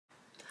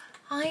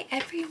Hi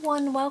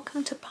everyone,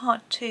 welcome to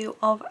part 2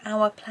 of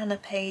our planner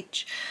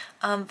page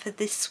for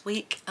this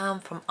week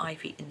from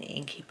Ivy and the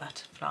Inky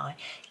Butterfly.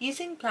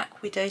 Using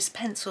Black Widow's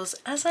pencils,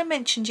 as I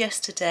mentioned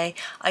yesterday,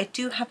 I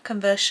do have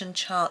conversion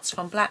charts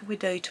from Black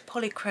Widow to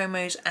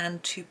Polychromos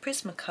and to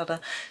Prismacolor,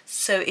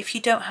 so if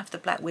you don't have the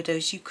Black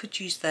Widows you could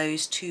use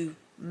those to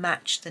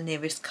match the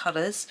nearest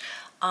colours.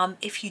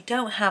 If you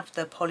don't have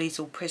the Polys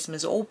or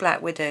Prismas or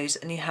Black Widows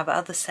and you have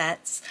other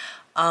sets,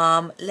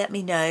 let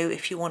me know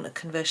if you want a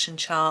conversion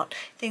chart.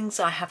 Things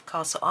I have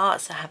Castle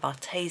Arts, I have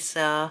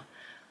Arteza,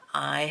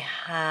 I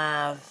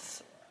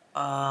have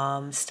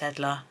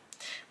Stedler,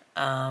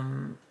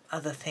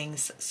 other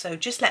things, so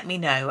just let me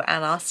know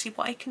and I'll see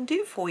what I can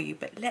do for you.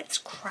 But let's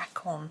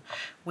crack on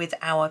with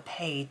our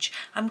page.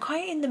 I'm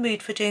quite in the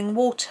mood for doing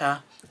water.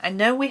 I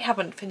know we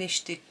haven't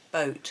finished the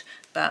boat,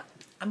 but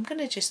I'm going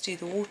to just do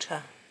the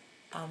water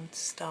to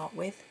start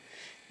with.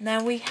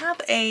 Now we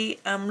have a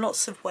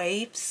lots of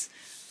waves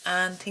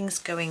and things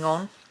going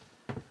on.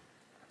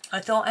 I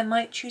thought I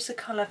might choose a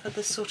colour for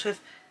the sort of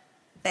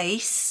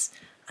base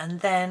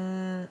and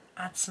then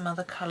add some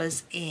other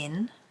colours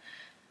in.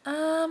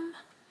 I'm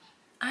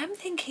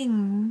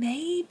thinking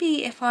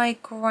maybe if I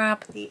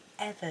grab the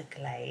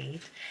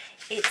everglade.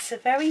 It's a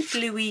very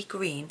bluey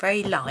green,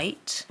 very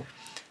light,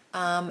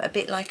 a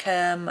bit like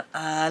a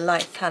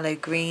light phthalo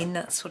green,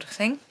 that sort of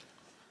thing.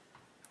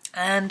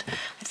 And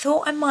I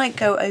thought I might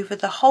go over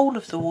the whole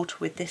of the water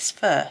with this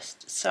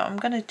first, so I'm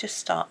going to just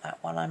start that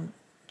while I'm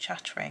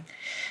chattering.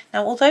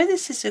 Now although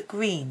this is a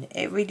green,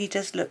 it really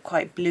does look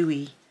quite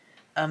bluey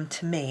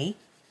to me,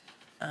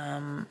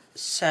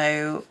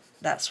 so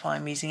that's why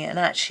I'm using it. And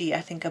actually I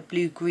think a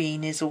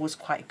blue-green is always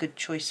quite a good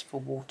choice for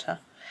water.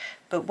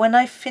 But when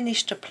I've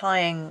finished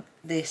applying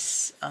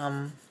this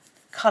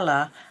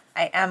colour,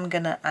 I am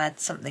going to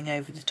add something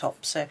over the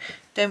top, so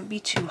don't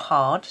be too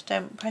hard,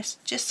 don't press,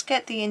 just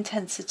get the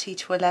intensity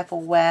to a level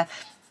where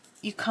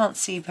you can't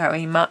see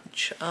very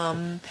much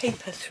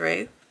paper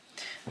through,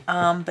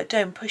 but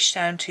don't push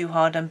down too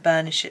hard and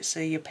burnish it so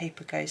your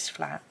paper goes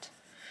flat.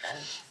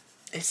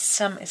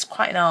 It's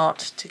quite an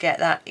art to get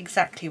that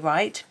exactly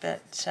right,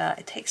 but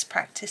it takes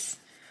practice.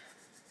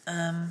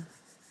 You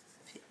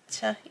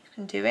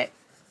can do it.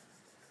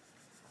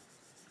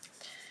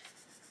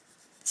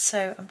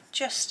 So I'm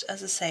just,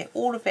 as I say,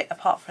 all of it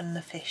apart from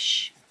the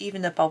fish,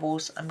 even the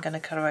bubbles, I'm going to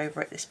colour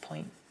over at this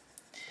point.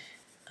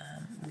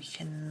 We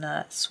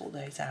can sort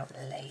those out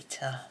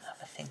later, have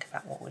a think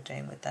about what we're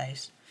doing with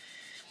those.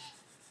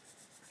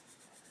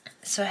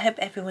 So I hope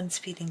everyone's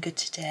feeling good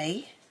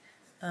today.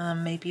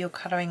 Maybe you're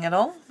colouring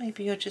along,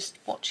 maybe you're just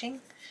watching.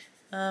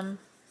 I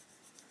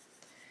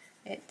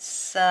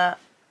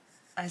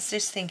was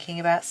just thinking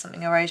about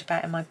something I wrote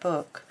about in my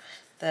book,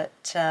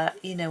 that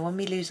you know, when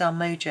we lose our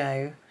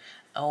mojo,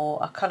 or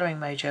a colouring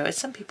mojo, as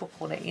some people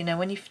call it, you know,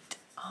 when you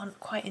aren't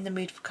quite in the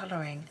mood for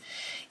colouring,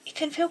 it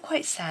can feel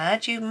quite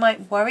sad. You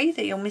might worry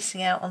that you're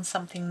missing out on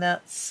something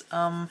that's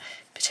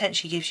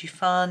potentially gives you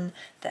fun,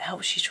 that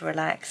helps you to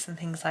relax and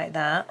things like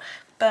that.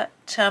 But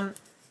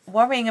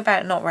worrying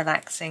about not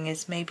relaxing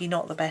is maybe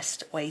not the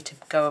best way to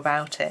go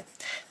about it.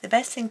 The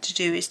best thing to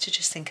do is to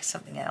just think of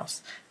something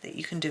else that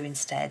you can do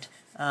instead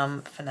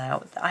for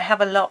now.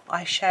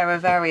 I share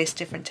various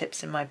different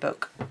tips in my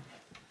book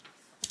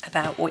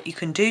about what you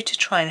can do to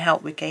try and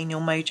help regain your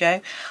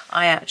mojo.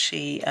 I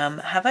actually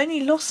have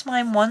only lost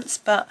mine once,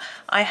 but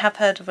I have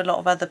heard of a lot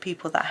of other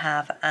people that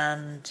have,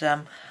 and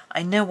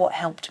I know what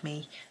helped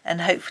me,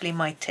 and hopefully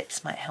my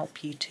tips might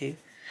help you too.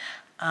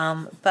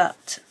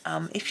 But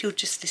if you're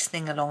just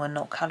listening along and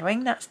not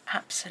colouring, that's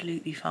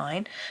absolutely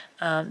fine.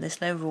 There's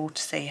no rule to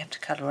say you have to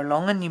colour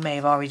along, and you may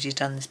have already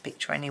done this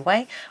picture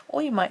anyway,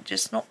 or you might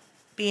just not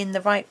be in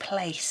the right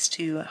place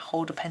to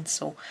hold a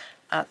pencil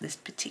at this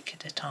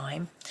particular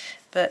time.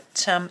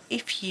 But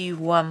if you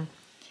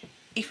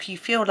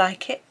feel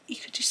like it, you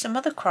could do some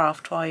other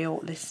craft while you're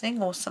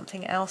listening, or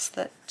something else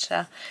that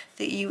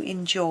that you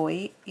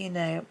enjoy. You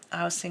know,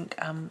 I was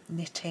thinking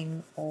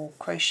knitting or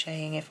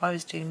crocheting. If I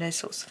was doing those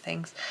sorts of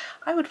things,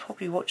 I would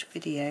probably watch a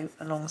video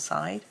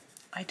alongside.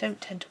 I don't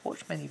tend to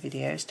watch many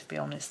videos, to be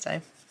honest,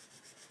 though.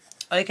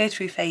 I go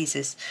through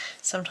phases.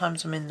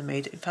 Sometimes I'm in the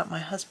mood. In fact, my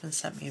husband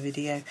sent me a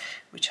video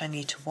which I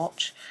need to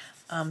watch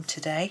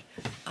today,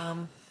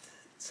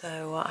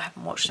 so I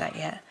haven't watched that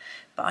yet,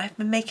 but I've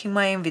been making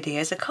my own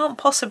videos. I can't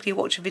possibly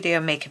watch a video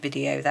and make a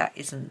video.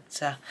 That's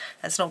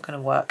not going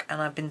to work.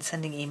 And I've been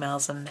sending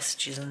emails and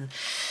messages and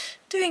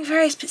doing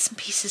various bits and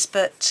pieces,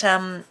 but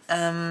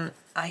I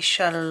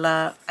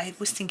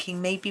was thinking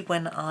maybe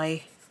when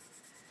I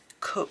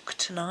cook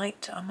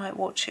tonight I might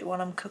watch it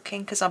while I'm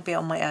cooking, because I'll be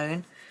on my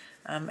own.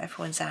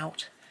 Everyone's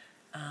out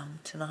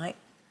tonight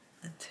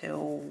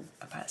until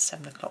about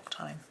 7 o'clock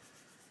time.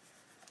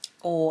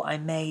 Or I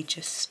may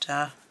just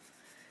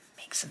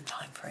make some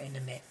time for it in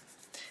a bit.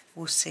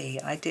 We'll see.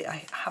 I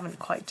haven't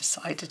quite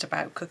decided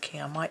about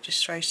cooking. I might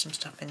just throw some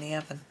stuff in the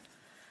oven.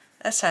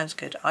 That sounds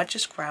good. I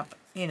just grab,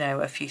 you know,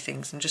 a few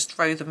things and just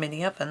throw them in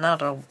the oven.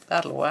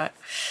 That'll work.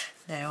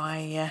 No,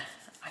 I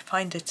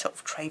find a sort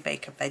of tray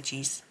bake of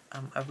veggies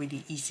are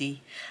really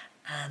easy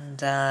and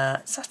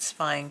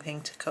satisfying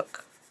thing to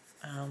cook.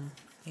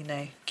 You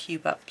know,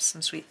 cube up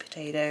some sweet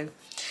potato,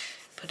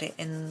 put it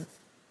in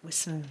with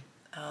some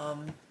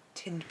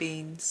tinned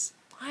beans.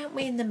 Why aren't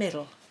we in the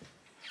middle?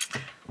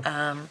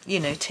 You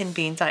know, tinned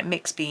beans, like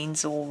mixed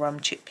beans or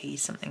chickpeas,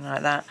 something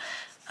like that.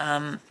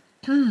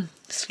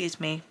 Excuse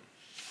me.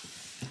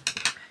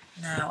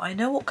 Now, I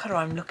know what colour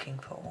I'm looking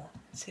for.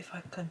 Let's see if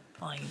I can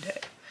find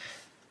it.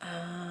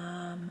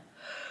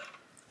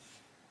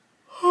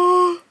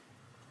 Oh,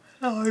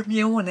 I'm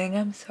yawning,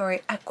 I'm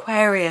sorry.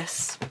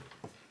 Aquarius.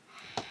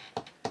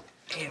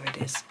 Here it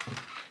is.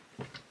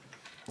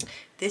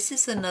 This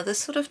is another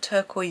sort of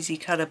turquoisey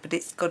colour, but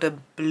it's got a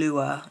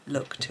bluer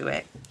look to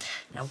it.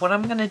 Now what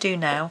I'm going to do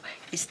now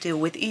is deal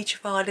with each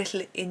of our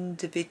little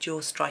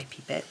individual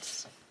stripy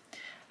bits.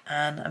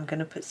 And I'm going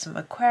to put some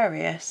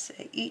Aquarius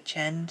at each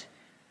end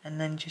and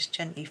then just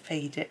gently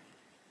fade it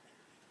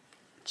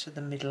to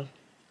the middle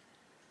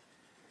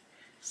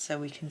so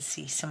we can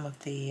see some of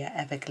the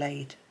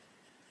everglade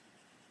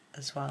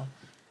as well.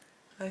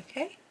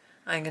 Okay,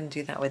 I'm going to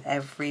do that with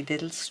every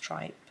little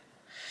stripe.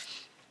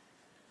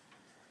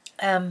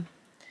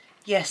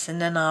 Yes,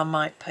 and then I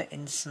might put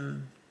in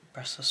some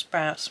Brussels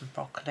sprouts, some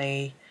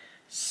broccoli,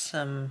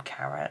 some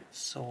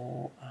carrots,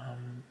 or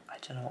I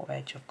don't know what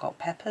veg I've got,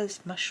 peppers,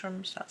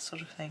 mushrooms, that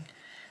sort of thing,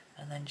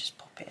 and then just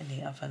pop it in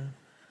the oven,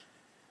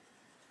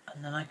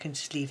 and then I can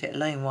just leave it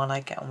alone while I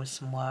get on with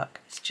some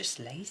work. It's just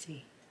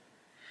lazy,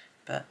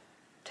 but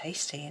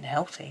tasty and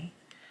healthy.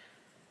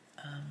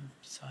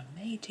 So I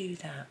may do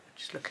that.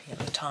 Just looking at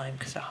the time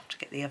because I have to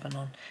get the oven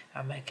on.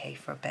 I'm okay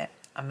for a bit.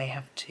 I may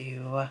have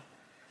to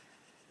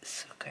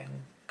so go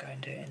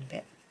and do it in a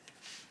bit.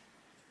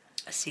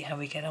 Let's see how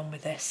we get on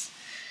with this.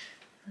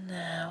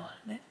 Now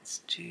let's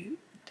do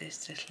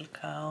this little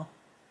curl.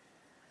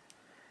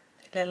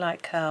 They look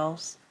like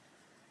curls.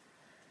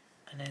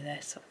 I know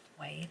they're sort of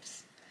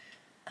waves.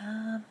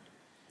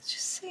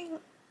 Just seeing.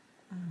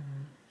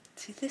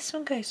 See, this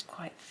one goes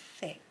quite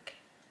thick.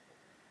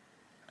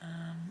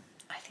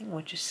 I think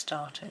we'll just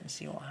start it and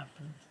see what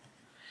happens.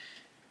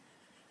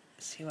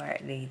 See where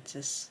it leads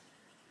us.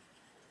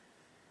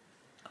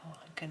 Oh,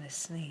 I'm going to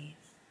sneeze.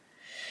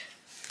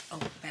 Oh,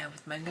 bear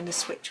with me. I'm going to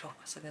switch off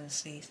because I'm going to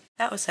sneeze.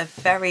 That was a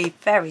very,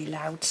 very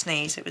loud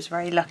sneeze. It was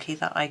very lucky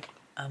that I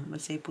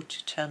was able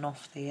to turn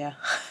off the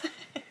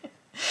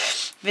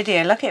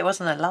video. Lucky it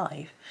wasn't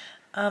alive.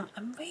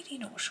 I'm really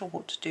not sure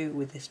what to do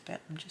with this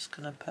bit. I'm just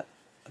going to put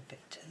a bit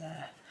to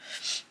there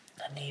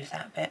and leave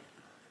that bit.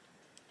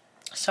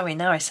 Sorry,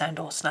 now I sound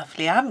all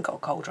snuffly. I haven't got a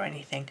cold or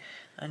anything.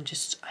 And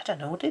just, I don't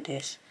know what it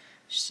is.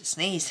 Just a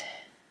sneeze.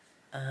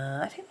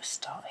 I think we'll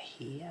start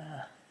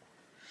here.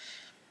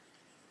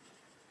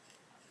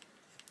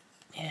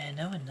 Yeah,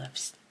 no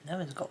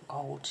one's got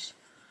colds.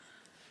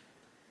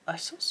 I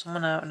saw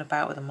someone out and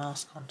about with a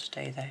mask on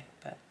today though,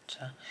 but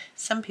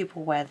some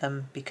people wear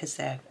them because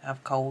they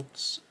have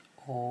colds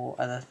or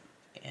other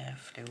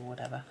flu or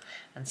whatever,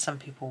 and some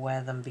people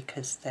wear them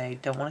because they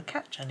don't want to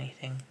catch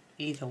anything.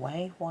 Either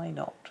way, why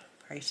not?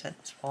 Very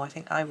sensible. I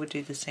think I would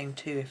do the same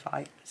too if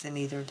I was in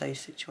either of those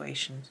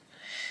situations,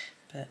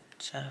 but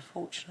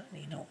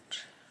fortunately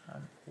not.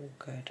 I'm all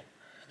good.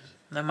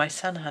 Now my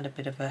son had a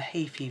bit of a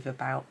hay fever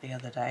bout the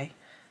other day.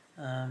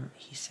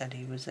 He said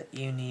he was at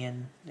uni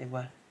and they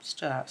were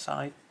stood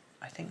outside.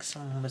 I think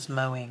someone was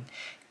mowing.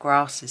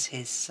 Grass is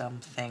his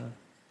thing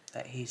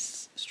that he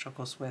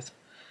struggles with,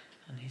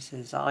 and he said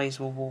his eyes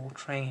were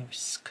watering. He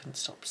just couldn't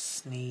stop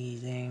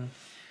sneezing.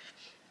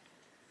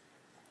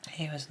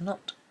 He was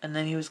not, and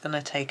then he was going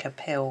to take a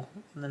pill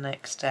the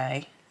next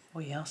day. Oh,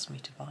 he asked me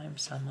to buy him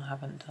some. I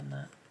haven't done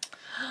that.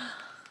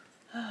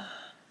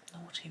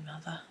 Naughty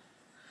mother.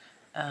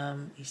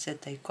 He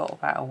said they've got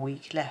about a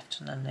week left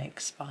and then they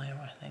expire,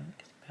 I think,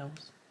 the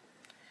pills.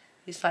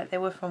 It's like they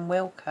were from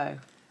Wilko,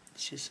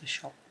 which is a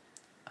shop.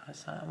 I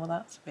was like, well,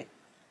 that's a bit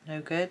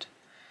no good.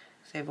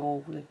 They've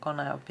gone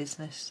out of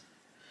business.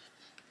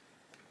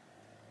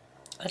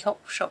 A lot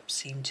of shops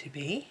seem to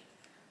be.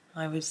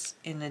 I was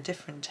in a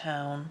different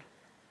town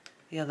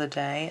the other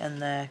day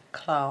and their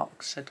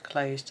Clark's had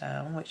closed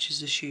down, which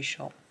is a shoe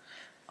shop.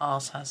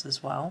 Ours has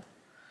as well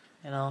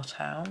in our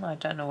town. I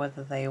don't know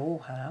whether they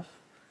all have.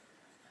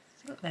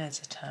 I think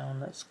there's a town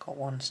that's got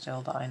one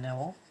still that I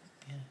know of.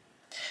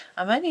 Yeah.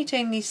 I'm only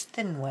doing these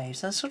thin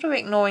waves. I'm sort of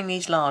ignoring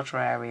these larger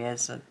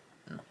areas. I'm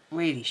not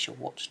really sure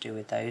what to do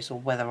with those, or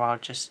whether I'll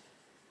just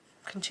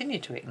continue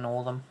to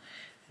ignore them.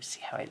 We'll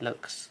see how it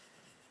looks.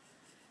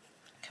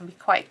 It can be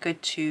quite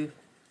good to,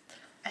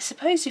 I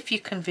suppose if you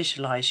can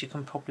visualise, you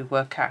can probably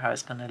work out how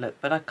it's going to look,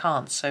 but I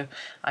can't, so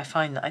I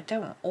find that I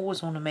don't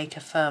always want to make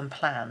a firm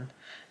plan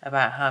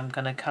about how I'm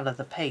going to colour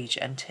the page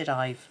until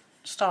I've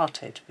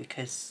started,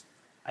 because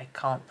I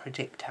can't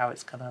predict how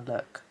it's going to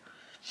look.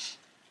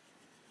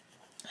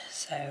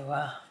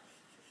 So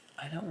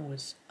I don't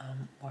always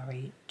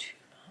worry too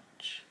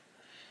much.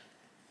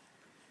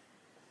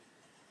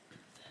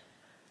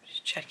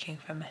 Just checking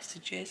for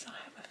messages. I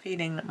have a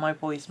feeling that my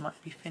boys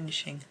might be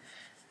finishing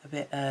a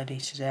bit early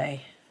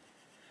today,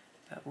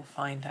 but we'll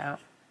find out.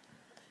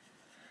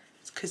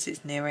 It's because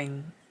it's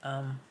nearing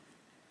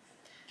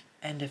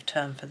end of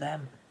term for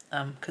them,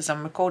 because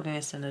I'm recording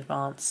this in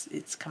advance.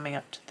 It's coming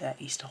up to their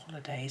Easter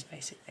holidays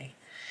basically,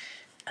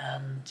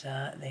 and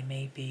they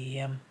may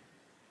be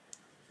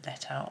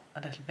let out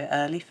a little bit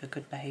early for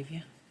good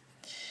behaviour,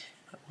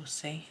 but we'll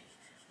see.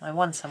 My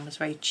one son was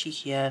very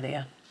cheeky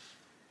earlier.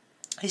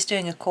 He's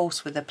doing a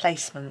course with a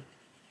placement,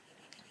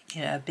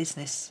 you know, a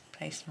business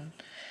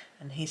placement,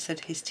 and he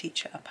said his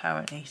teacher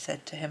apparently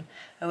said to him,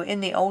 oh,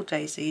 in the old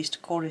days they used to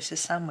call this a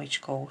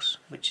sandwich course,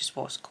 which is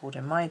what's called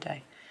in my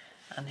day.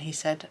 And he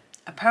said,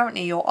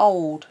 apparently you're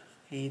old,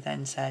 he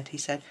then said. He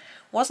said,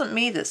 wasn't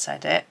me that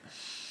said it.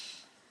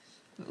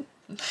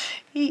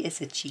 He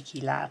is a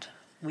cheeky lad.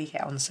 We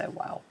get on so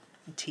well.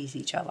 We tease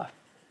each other.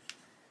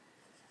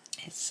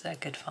 It's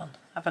good fun.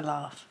 Have a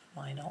laugh.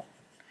 Why not?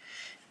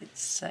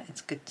 It's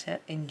good to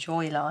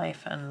enjoy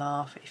life and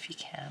laugh if you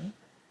can,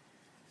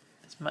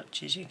 as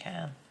much as you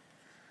can.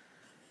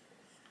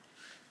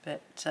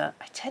 But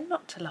I tend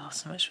not to laugh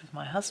so much with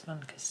my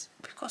husband because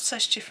we've got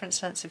such different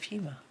sense of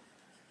humour,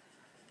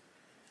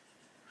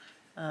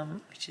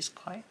 which is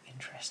quite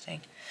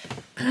interesting.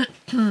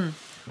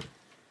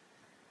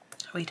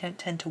 We don't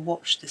tend to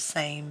watch the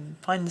same,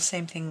 find the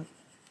same thing,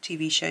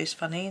 TV shows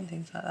funny and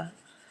things like that.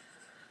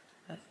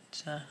 But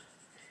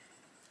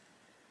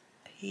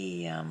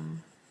he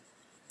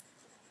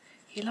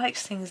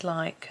likes things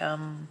like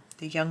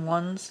The Young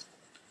Ones,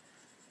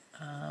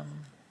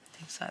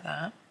 things like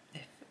that.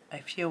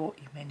 If you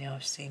may know,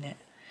 I've seen it.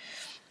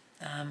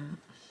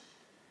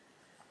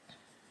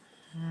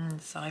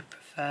 So I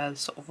prefer the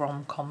sort of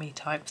rom-com-y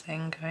type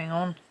thing going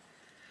on.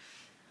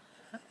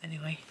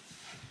 Anyway,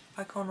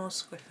 have I gone all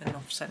squiffing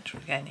off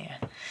central again? Yeah.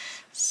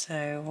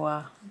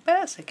 So, but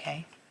that's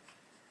okay.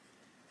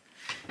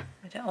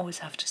 We don't always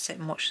have to sit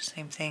and watch the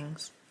same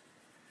things.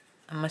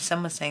 And my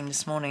son was saying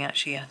this morning,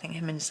 actually, I think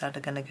him and his dad are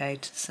going to go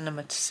to the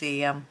cinema to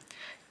see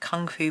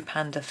Kung Fu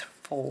Panda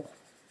 4.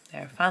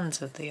 They're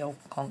fans of the old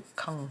Kung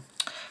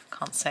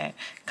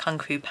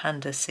Fu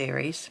Panda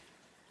series.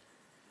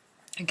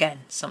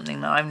 Again,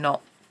 something that I'm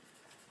not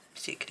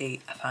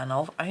particularly a fan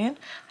of. I mean,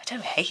 I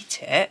don't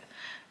hate it,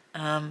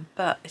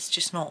 but it's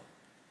just not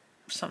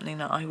something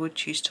that I would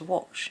choose to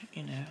watch.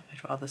 You know,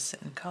 I'd rather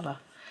sit and colour.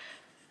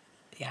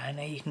 Yeah, I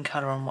know you can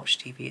colour and watch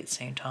TV at the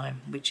same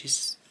time, which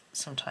is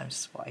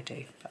sometimes what I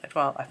do, but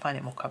I find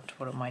it more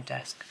comfortable at my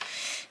desk.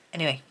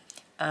 Anyway,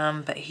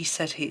 but he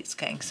said he's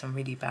getting some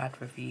really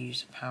bad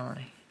reviews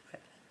apparently, but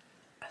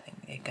I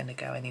think they're going to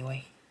go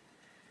anyway.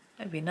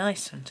 It'd be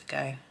nice for him to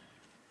go.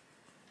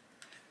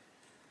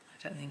 I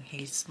don't think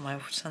my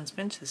son's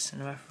been to the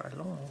cinema for a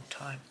long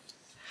time.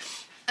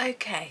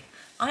 Okay,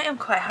 I am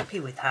quite happy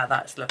with how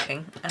that's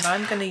looking, and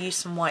I'm going to use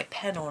some white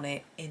pen on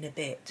it in a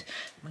bit.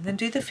 I'm going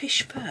to do the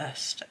fish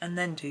first and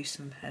then do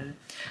some pen.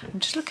 I'm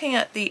just looking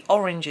at the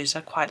oranges.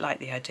 I quite like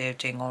the idea of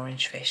doing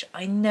orange fish.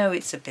 I know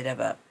it's a bit of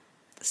a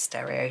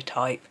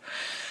stereotype.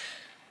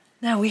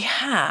 Now we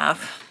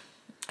have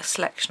a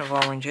selection of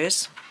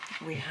oranges.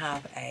 We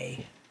have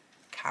a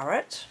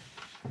carrot.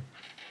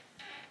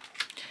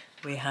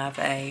 We have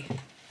a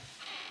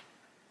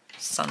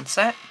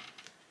sunset.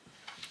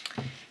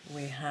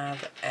 We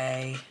have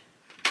a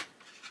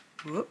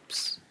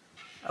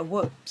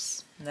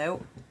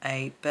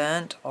a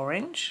burnt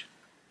orange.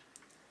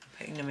 I'm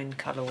putting them in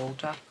colour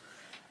order.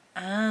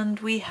 And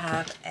we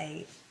have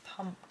a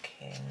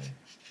pumpkin.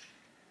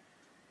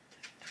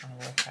 I'm trying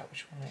to work out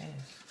which one it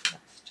is.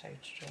 That's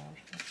toadstool.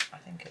 I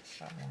think it's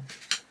that one.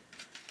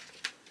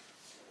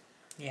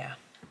 Yeah.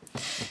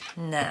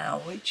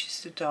 Now, which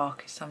is the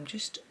darkest? I'm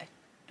just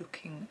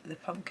looking. The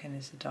pumpkin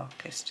is the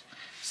darkest.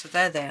 So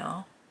there they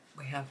are.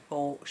 We have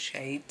 4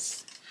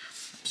 shades.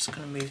 I'm just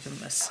going to move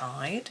them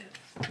aside.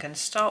 I'm going to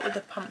start with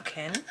the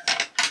pumpkin.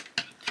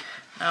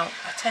 Now,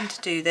 I tend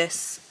to do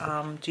this,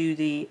 do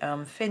the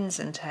fins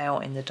and tail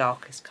in the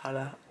darkest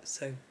colour.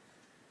 So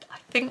I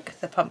think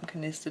the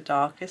pumpkin is the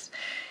darkest.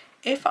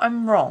 If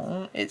I'm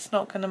wrong, it's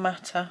not going to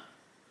matter,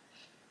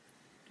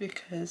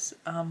 because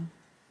as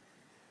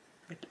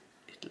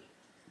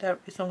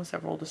long as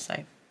they're all the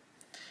same.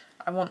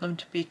 I want them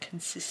to be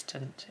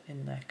consistent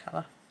in their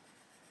colour.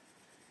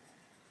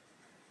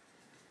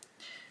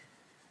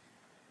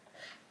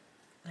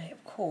 Now,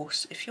 of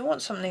course, if you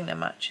want something that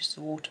matches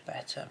the water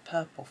better,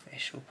 purple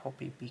fish will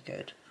probably be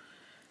good,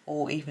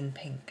 or even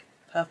pink.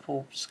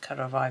 Purple's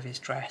colour of Ivy's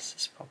dress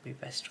is probably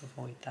best to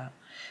avoid that.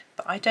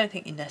 But I don't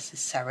think you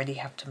necessarily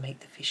have to make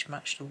the fish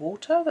match the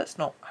water. That's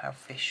not how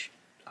fish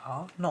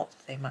are. Not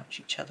that they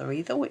match each other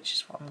either, which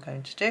is what I'm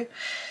going to do.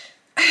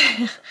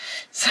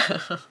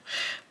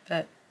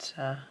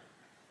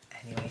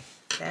 Anyway,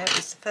 there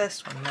is the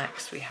first one.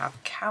 Next we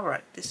have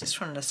carrot. This is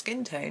from the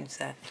skin tone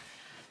set.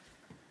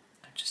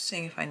 I'm just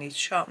seeing if I need to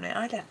sharpen it.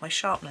 I left my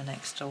sharpener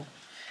next door.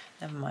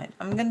 Never mind.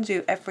 I'm going to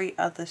do every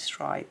other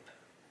stripe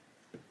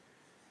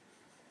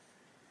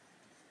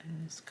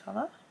in this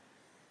colour.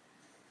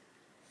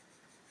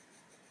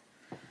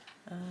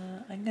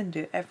 I'm going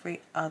to do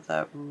every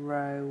other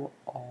row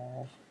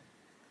of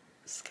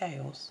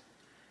scales.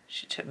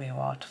 It took me a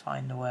while to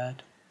find the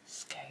word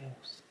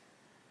scales.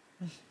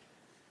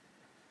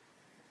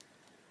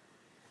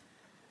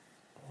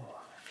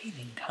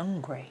 feeling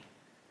hungry.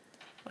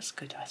 What's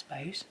good, I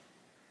suppose.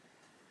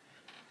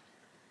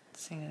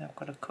 Seeing as I've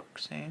got to cook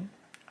soon.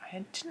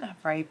 I didn't have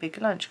a very big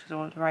lunch because I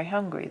was very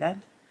hungry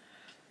then.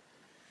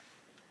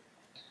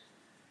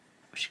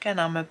 Which again,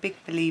 I'm a big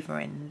believer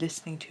in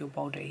listening to your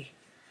body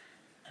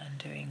and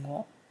doing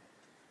what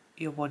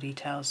your body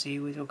tells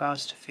you with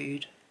regards to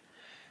food.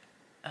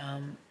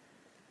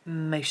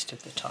 Most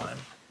of the time.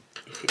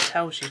 If it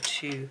tells you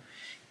to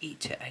eat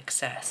to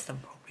excess, then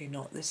probably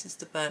not. This is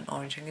the burnt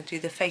orange. I'm going to do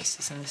the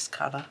faces in this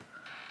colour.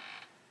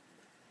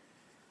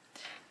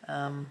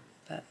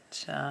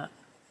 But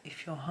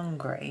if you're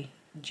hungry,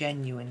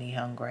 genuinely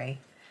hungry,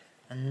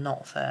 and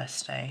not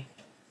thirsty,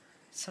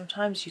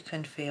 sometimes you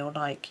can feel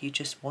like you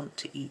just want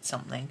to eat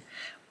something,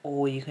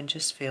 or you can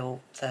just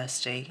feel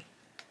thirsty.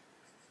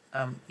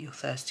 You're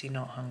thirsty,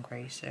 not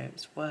hungry, so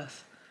it's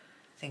worth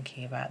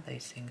thinking about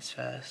those things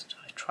first.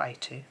 I try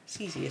to.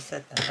 It's easier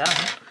said than done,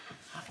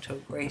 I have to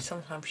agree.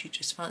 Sometimes you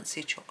just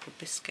fancy a chocolate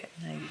biscuit,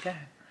 and there you go.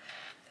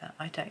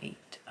 I don't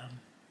eat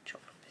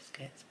chocolate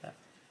biscuits, but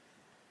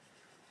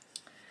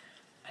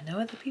I know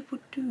other people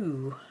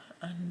do,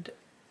 and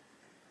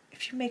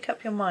if you make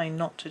up your mind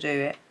not to do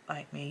it,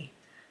 like me,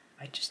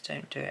 I just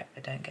don't do it. I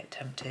don't get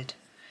tempted,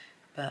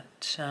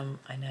 but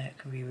I know it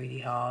can be really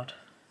hard.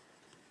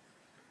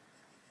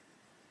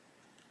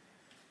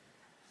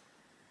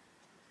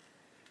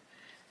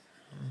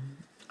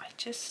 I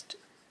just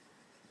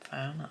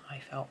found that I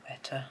felt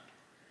better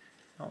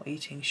not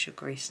eating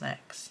sugary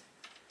snacks,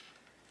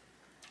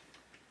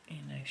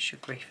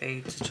 sugary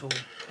foods at all.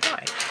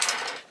 Right,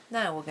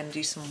 now we're going to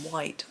do some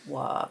white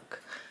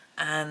work,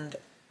 and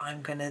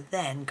I'm going to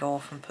then go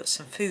off and put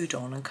some food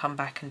on and come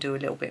back and do a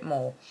little bit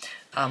more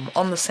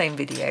on the same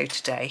video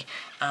today,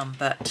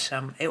 but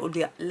it will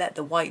let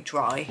the white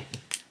dry.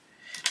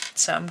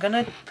 So I'm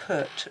going to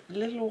put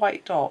little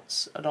white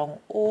dots along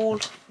all,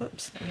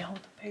 whoops, let me hold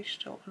the page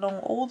still, along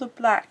all the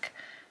black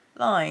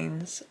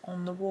lines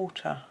on the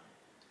water.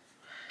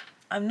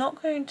 I'm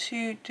not going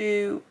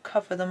to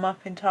cover them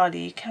up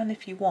entirely. You can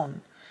if you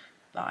want,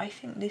 but I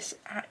think this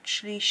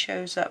actually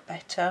shows up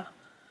better.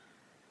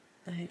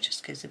 And it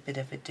just gives a bit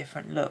of a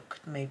different look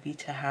maybe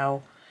to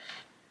how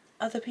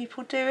other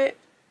people do it,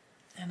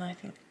 and I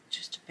think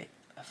just a bit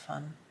of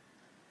fun.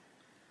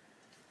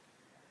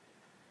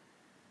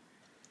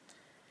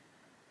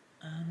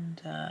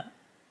 And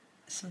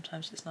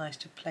sometimes it's nice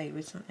to play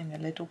with something a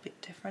little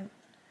bit different.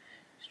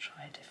 Just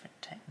try a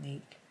different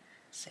technique,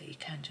 so you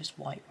can just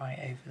wipe right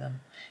over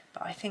them.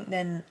 But I think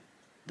then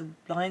the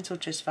lines will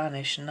just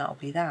vanish and that'll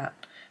be that,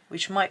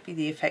 which might be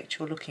the effect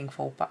you're looking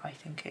for, but I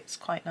think it's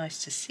quite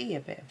nice to see a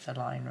bit of the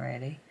line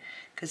really,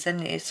 because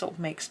then it sort of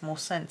makes more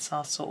sense,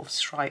 our sort of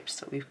stripes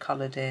that we've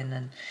coloured in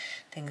and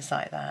things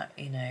like that,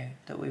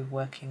 that we're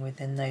working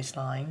within those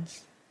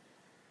lines.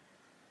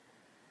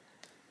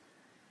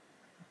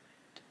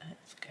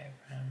 Let's go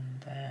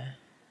around there.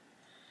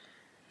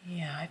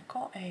 Yeah, I've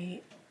got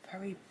a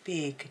very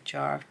big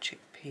jar of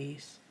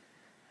chickpeas.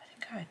 I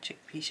think I had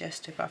chickpeas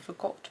yesterday, but I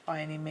forgot to buy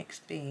any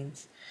mixed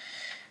beans.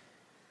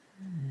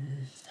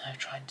 I'll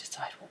try and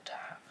decide what to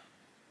have.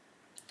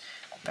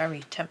 I'm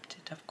very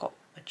tempted. I've got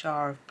a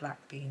jar of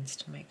black beans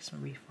to make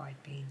some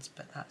refried beans,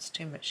 but that's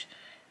too much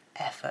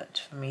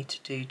effort for me to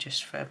do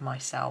just for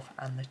myself,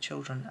 and the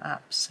children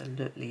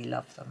absolutely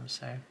love them,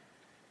 so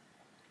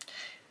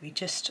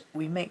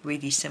we make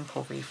really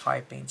simple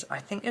refried beans. I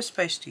think you're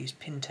supposed to use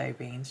pinto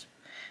beans.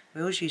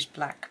 We always use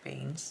black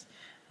beans,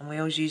 and we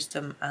always use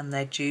them and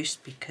their juice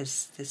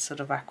because this sort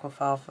of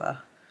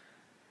aquafaba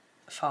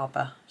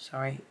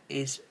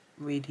is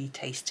really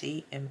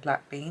tasty in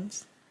black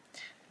beans.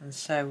 And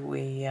so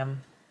we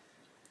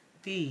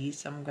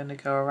these I'm going to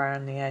go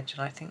around the edge,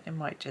 and I think they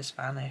might just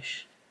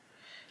vanish.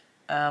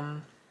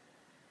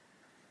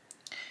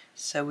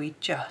 So we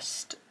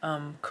just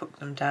cook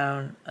them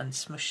down and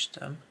smush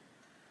them,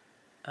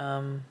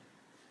 and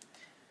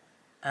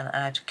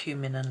add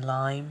cumin and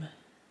lime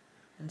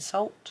and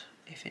salt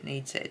if it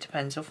needs it. It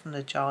depends. Often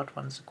the jarred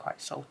ones are quite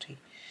salty.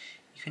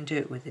 You can do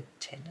it with a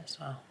tin as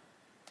well,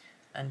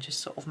 and just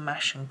sort of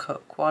mash and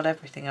cook while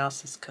everything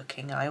else is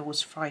cooking. I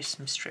always fry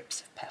some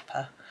strips of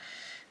pepper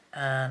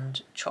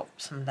and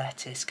chop some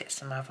lettuce, get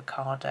some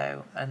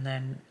avocado,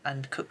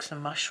 and cook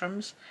some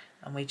mushrooms,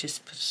 and we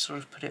just sort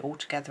of put it all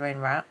together in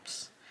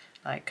wraps,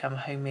 like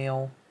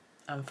wholemeal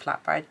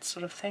flatbread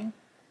sort of thing.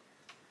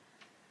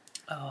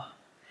 Oh,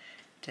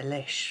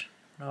 delish.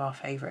 One of our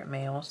favourite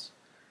meals.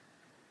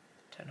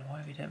 Don't know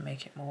why we don't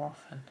make it more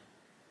often.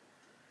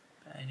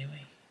 But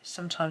anyway,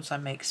 sometimes I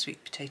make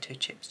sweet potato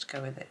chips to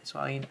go with it as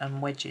well,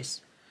 and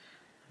wedges.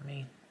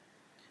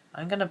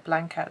 I'm going to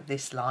blank out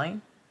this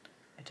line.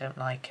 I don't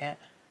like it.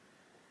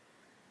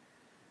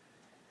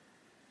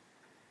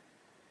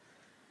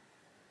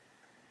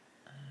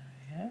 There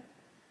we go.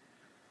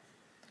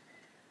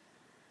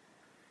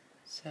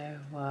 So,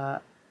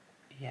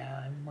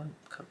 yeah, I won't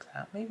cook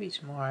that. Maybe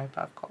tomorrow,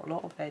 but I've got a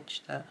lot of veg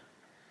that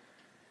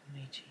I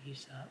need to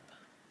use up.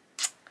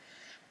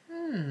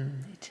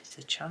 It is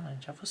a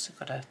challenge. I've also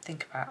got to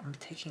think about, I'm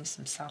taking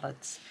some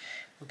salads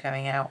we're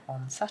going out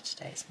on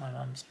Saturday. It's my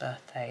mum's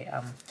birthday,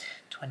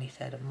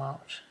 23rd of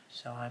March,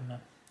 so I'm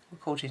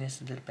recording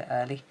this a little bit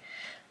early.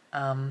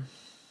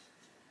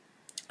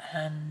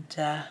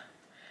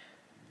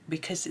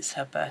 Because it's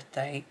her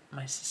birthday,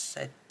 my sister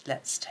said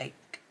let's take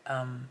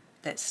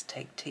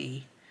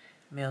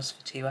meals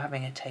for tea. We're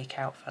having a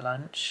takeout for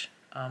lunch.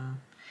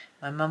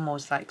 My mum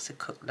always likes a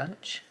cooked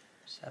lunch.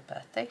 It's her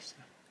birthday, so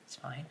it's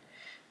fine.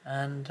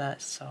 And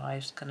so I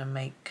was going to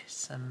make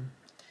some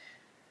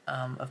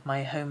of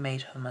my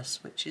homemade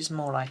hummus, which is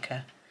more like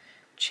a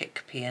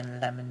chickpea and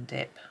lemon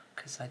dip,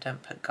 because I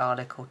don't put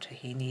garlic or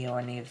tahini or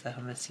any of the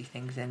hummusy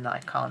things in that I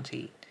can't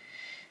eat.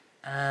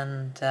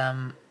 And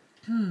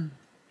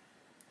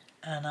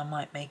and I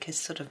might make a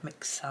sort of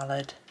mixed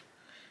salad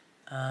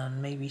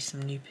and maybe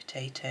some new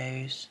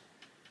potatoes,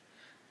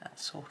 that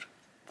sort of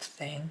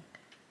thing.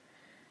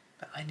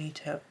 But I need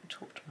to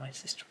talk to my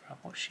sister about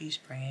what she's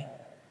bringing,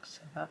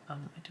 so that I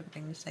don't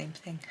bring the same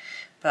thing.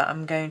 But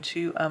I'm going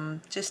to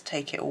just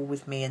take it all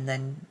with me and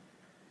then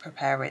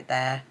prepare it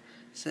there,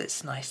 so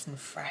it's nice and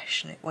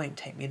fresh and it won't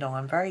take me long.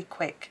 I'm very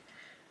quick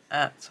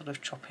at sort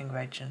of chopping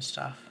veg and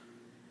stuff,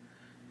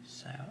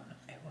 so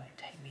it won't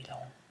take me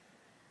long.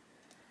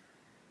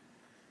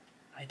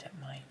 I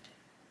don't mind.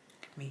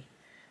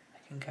 I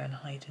can go and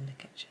hide in the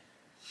kitchen.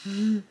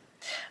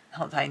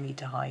 Not that I need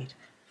to hide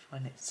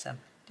when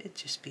it'd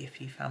just be a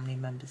few family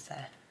members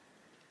there,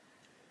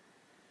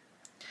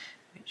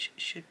 which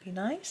should be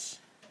nice.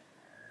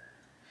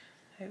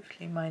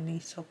 Hopefully my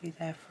niece will be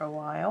there for a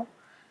while.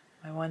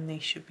 My one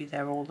niece should be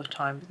there all the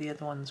time, but the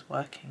other one's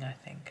working, I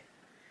think,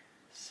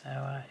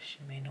 so she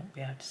may not be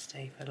able to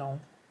stay for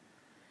long.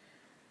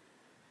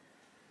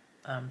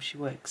 She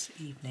works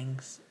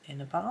evenings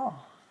in a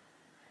bar,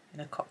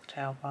 in a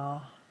cocktail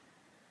bar.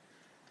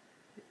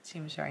 It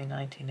seems very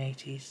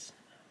 1980s,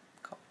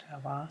 cocktail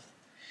bars.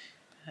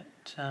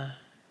 But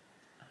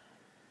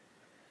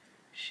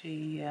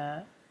she,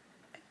 I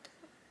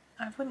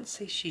wouldn't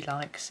say she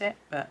likes it,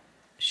 but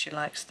she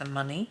likes the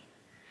money,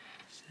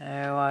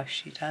 so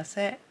she does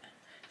it.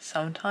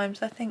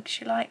 Sometimes I think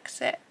she likes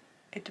it.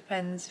 It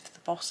depends if the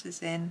boss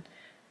is in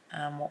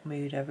and what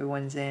mood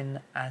everyone's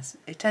in, as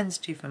it tends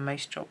to for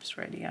most jobs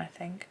really, I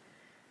think.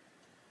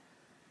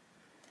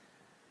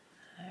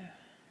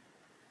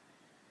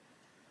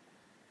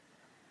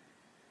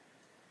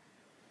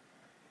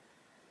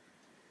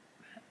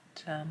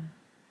 But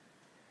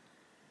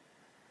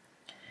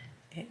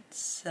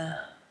it's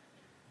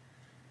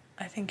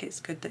I think it's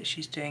good that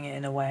she's doing it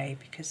in a way,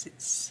 because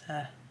it's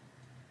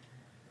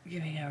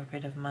giving her a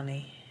bit of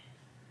money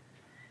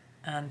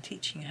and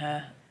teaching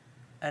her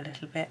a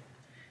little bit,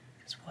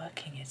 because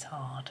working is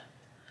hard,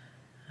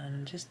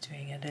 and just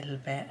doing a little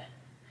bit.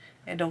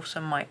 It also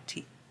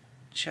might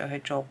show her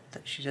job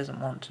that she doesn't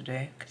want to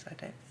do, because I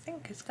don't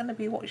think it's going to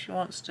be what she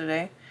wants to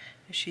do.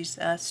 She's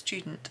a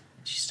student,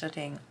 she's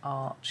studying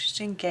art, she's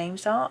doing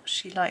games art.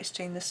 She likes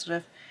doing this sort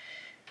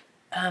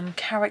of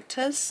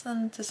characters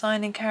and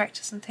designing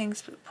characters and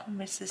things, but the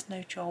problem is there's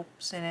no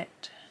jobs in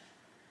it,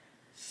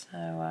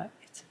 so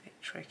it's a bit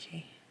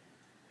tricky.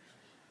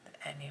 But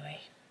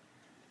anyway,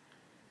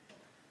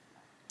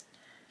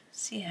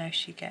 see how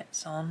she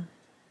gets on.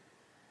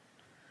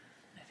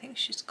 I think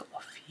she's got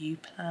a few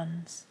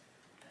plans,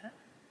 but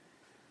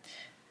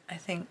I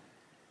think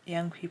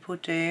young people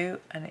do,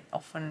 and it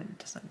often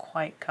doesn't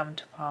quite come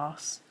to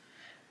pass,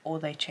 or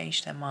they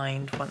change their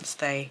mind once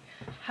they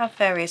have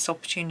various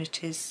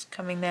opportunities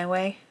coming their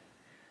way.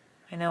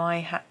 I know I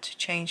had to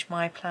change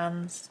my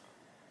plans,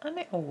 and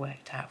it all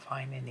worked out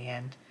fine in the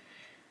end.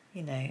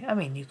 You know, I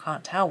mean, you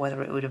can't tell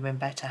whether it would have been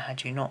better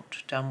had you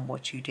not done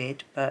what you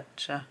did,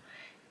 but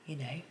you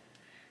know,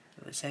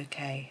 it was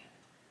okay.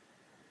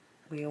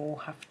 We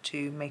all have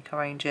to make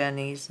our own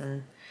journeys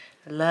and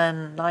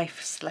learn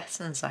life's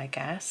lessons, I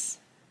guess.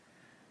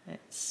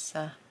 It's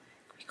can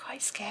be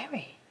quite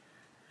scary,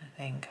 I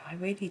think. I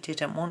really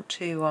didn't want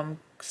to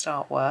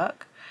start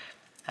work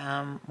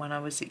when I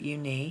was at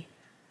uni.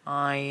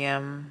 I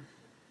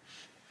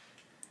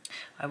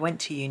went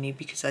to uni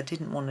because I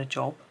didn't want a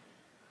job.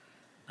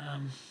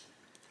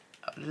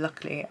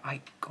 Luckily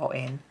I got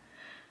in,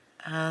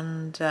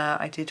 and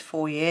I did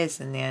 4 years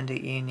in the end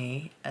at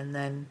uni, and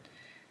then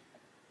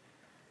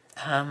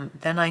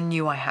I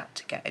knew I had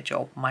to get a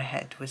job. My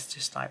head was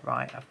just like,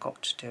 right, I've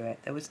got to do it.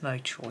 There was no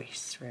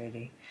choice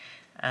really,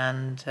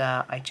 and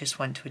I just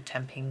went to a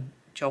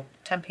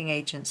temping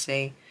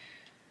agency,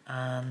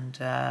 and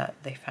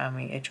they found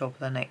me a job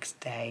the next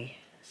day,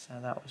 so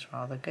that was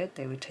rather good.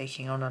 They were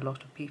taking on a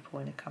lot of people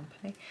in a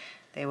company.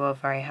 They were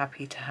very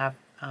happy to have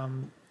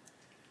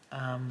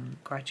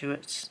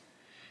graduates,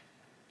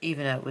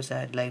 even though it was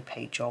a low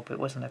paid job. It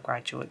wasn't a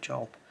graduate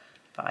job,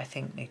 but I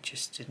think they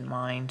just didn't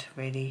mind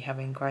really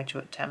having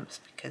graduate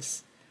temps,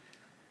 because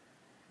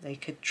they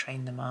could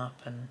train them up,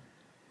 and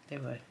they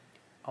were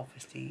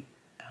obviously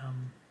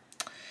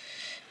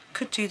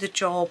could do the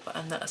job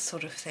and that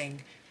sort of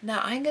thing.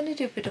 Now I'm going to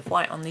do a bit of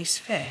white on these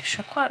fish.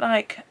 I quite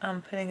like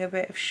putting a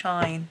bit of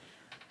shine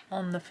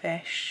on the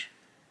fish.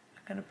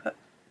 I'm going to put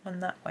one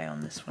that way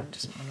on this one,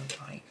 doesn't want to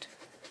white.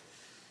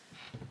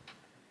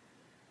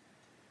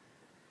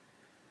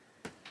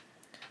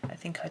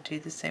 think I do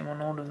the same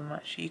on all of them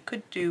actually. You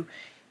could do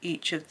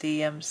each of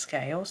the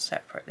scales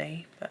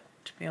separately, but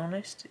to be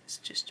honest, it's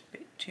just a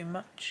bit too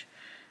much.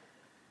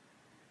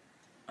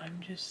 I'm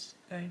just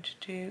going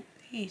to do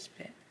these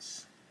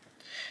bits.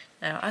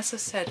 Now, as I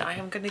said, I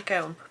am going to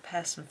go and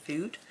prepare some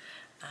food,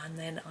 and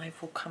then I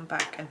will come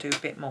back and do a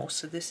bit more.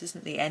 So this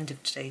isn't the end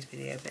of today's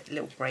video, but a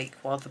little break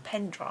while the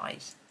pen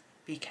dries.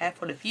 Be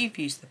careful if you've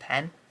used the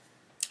pen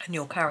and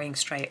you're carrying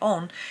straight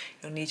on,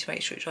 you'll need to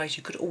make sure it dries.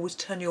 You could always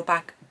turn your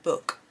back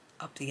book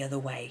up the other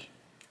way.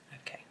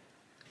 Okay.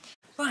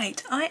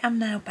 Right, I am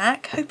now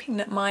back, hoping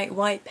that my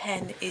white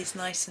pen is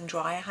nice and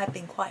dry. It had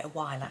been quite a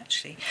while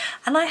actually.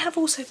 And I have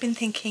also been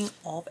thinking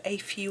of a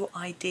few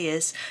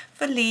ideas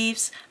for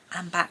leaves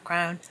and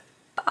background,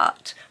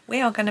 but we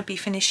are going to be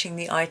finishing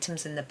the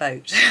items in the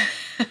boat.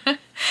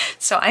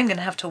 So I'm going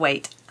to have to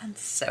wait, and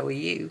so are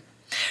you.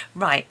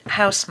 Right,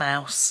 house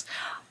mouse.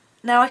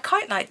 Now I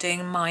quite like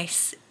doing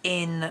mice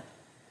in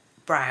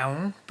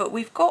brown, but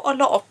we've got a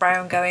lot of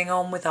brown going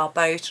on with our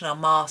boat and our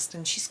mast,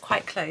 and she's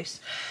quite close.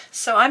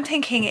 So I'm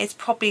thinking it's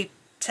probably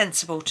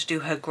sensible to do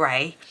her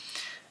grey.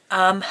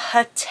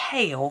 Her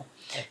tail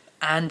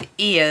and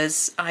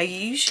ears I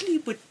usually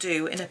would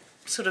do in a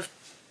sort of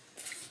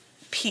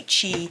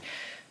peachy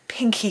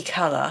pinky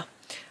colour.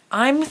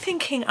 I'm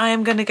thinking I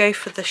am going to go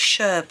for the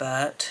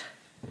sherbet.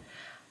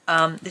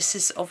 This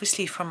is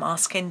obviously from our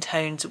skin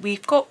tones.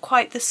 We've got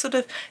quite the sort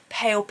of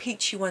pale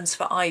peachy ones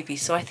for Ivy,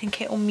 so I think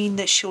it will mean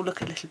that she'll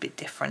look a little bit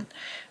different,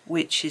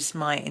 which is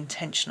my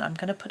intention. I'm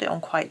going to put it on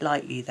quite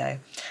lightly though.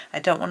 I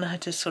don't want her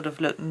to sort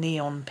of look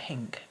neon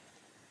pink.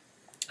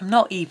 I'm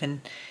not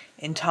even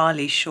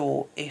entirely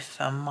sure if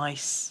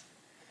mice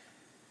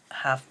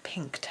have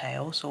pink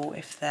tails, or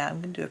if they're, I'm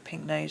going to do a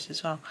pink nose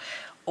as well,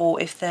 or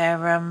if they're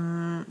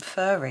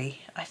furry.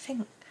 I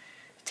think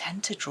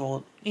tend to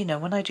draw, you know,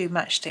 when I do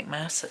matchstick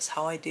mouse, that's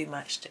how I do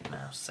matchstick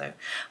mouse, so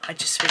I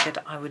just figured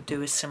I would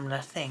do a similar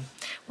thing.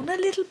 Want a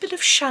little bit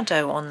of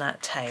shadow on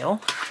that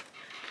tail. Oh,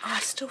 I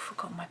still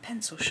forgot my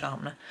pencil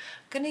sharpener.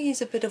 I'm going to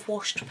use a bit of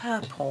washed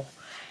purple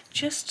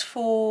just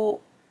for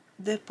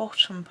the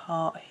bottom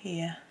part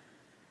here,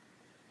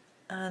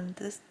 and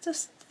there's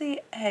just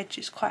the edge.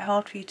 It's quite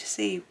hard for you to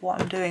see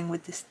what I'm doing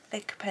with this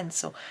thick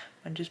pencil.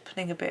 I'm just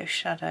putting a bit of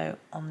shadow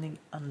on the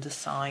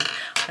underside.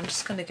 I'm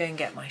just going to go and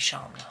get my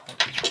sharpener.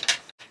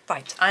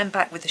 Right, I'm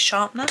back with the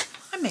sharpener.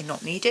 I may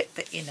not need it,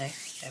 but you know,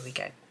 there we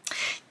go.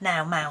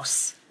 Now,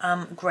 mouse,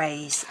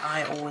 greys,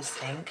 I always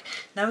think.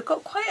 Now, we've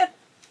got quite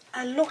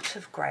a lot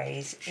of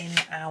greys in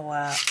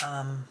our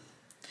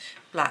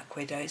black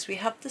widows. We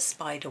have the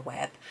spider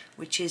web,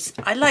 which is,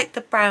 I like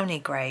the brownie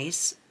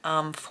greys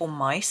for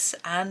mice,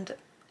 and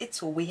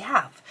it's all we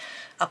have.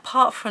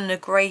 Apart from the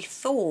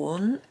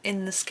greythorn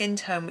in the skin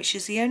tone, which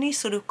is the only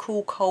sort of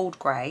cool cold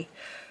grey.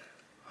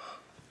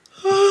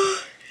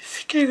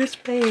 Excuse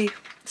me.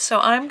 So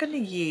I'm going to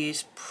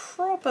use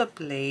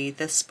probably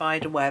the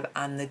spider web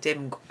and the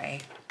dim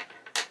grey.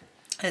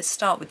 Let's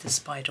start with the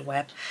spider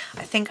web.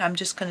 I think I'm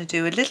just going to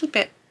do a little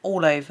bit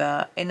all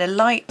over in a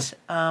light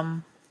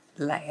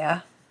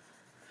layer,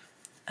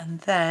 and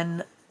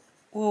then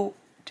we'll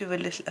do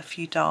a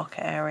few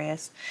darker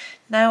areas.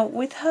 Now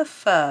with her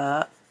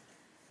fur,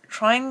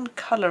 try and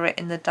colour it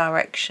in the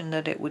direction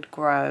that it would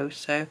grow.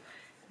 So it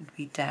would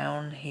be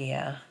down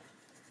here,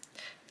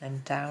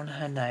 then down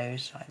her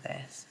nose like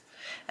this.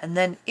 And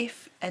then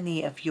if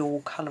any of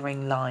your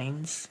colouring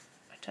lines,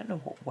 I don't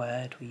know what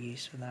word we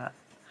use for that,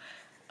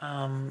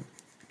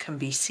 can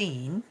be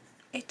seen,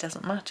 it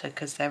doesn't matter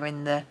because they're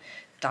in the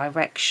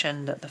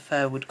direction that the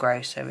fur would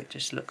grow, so it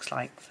just looks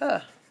like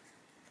fur.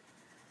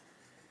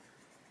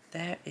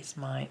 There is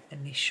my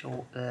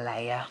initial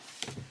layer.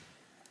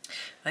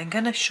 I'm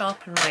going to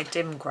sharpen my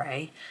dim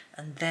grey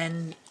and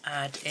then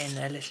add in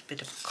a little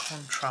bit of a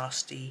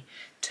contrasty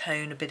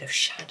tone, a bit of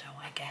shadow,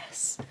 I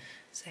guess.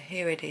 So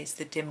here it is,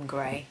 the dim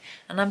grey.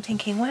 And I'm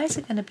thinking, where's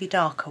it going to be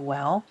darker?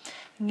 Well,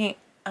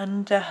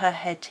 under her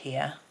head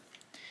here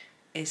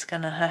is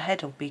her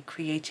head will be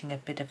creating a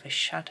bit of a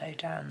shadow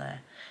down there.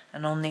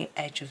 And on the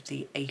edge of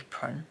the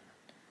apron,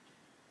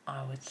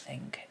 I would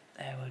think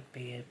there would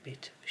be a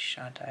bit of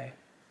shadow.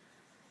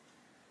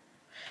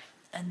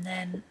 And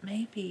then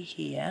maybe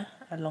here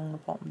along the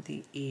bottom of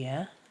the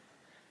ear,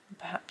 and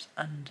perhaps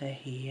under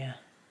here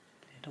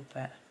a little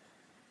bit.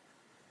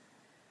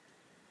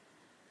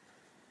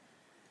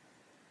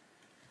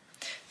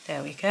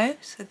 There we go.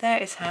 So there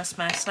is House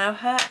Mouse. Now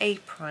her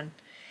apron,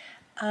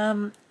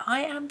 I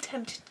am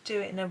tempted to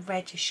do it in a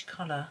reddish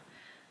colour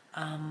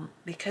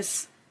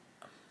because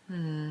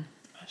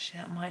actually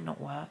that might not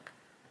work.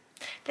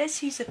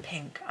 Let's use a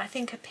pink. I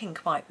think a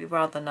pink might be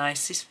rather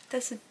nice. Is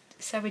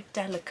there a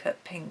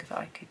delicate pink that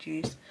I could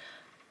use?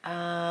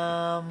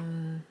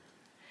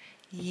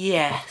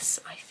 Yes,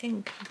 I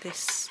think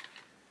this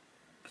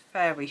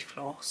fairy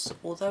floss,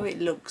 although it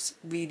looks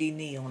really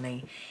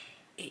neon-y,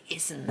 it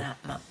isn't that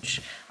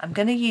much. I'm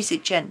going to use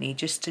it gently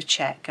just to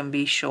check and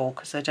be sure,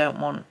 because I don't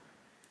want,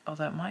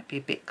 although it might be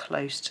a bit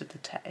close to the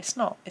tail. It's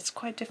not, it's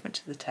quite different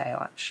to the tail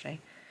actually.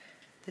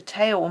 The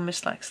tail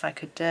almost looks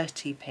like a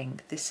dirty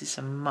pink. This is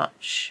a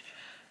much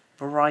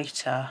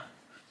brighter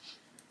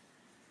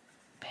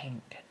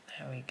pink.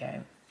 There we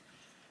go.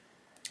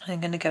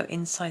 I'm going to go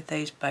inside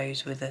those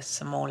bows with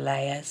some more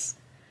layers.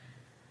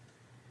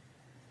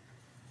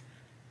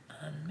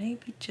 And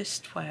maybe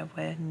just where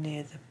we're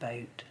near the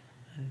boat.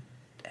 And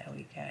there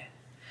we go.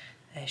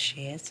 There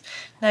she is.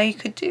 Now you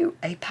could do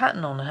a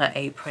pattern on her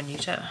apron. You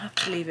don't have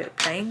to leave it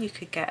plain. You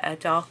could get a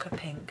darker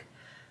pink,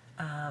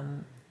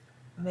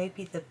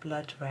 maybe the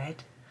blood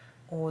red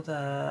or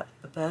the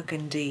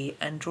burgundy,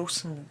 and draw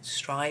some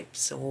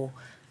stripes or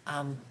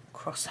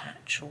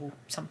crosshatch or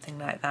something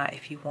like that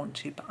if you want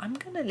to, but I'm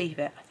going to leave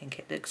it. I think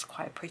it looks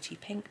quite a pretty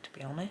pink, to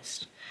be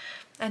honest.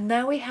 And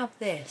now we have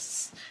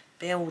this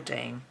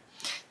building.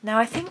 Now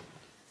I think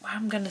where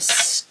I'm going to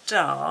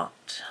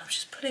start, I'm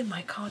just putting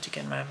my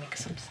cardigan around me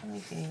because I'm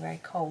suddenly feeling very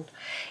cold,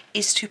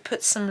 is to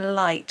put some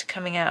light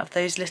coming out of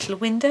those little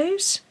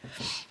windows.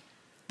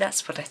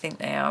 That's what I think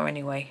they are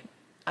anyway.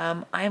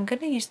 I am going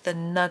to use the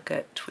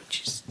Nugget,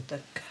 which is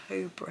the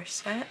Cobra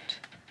set.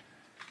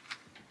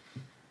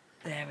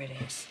 There it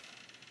is.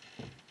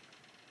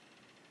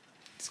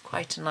 It's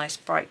quite a nice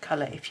bright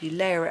colour if you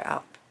layer it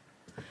up.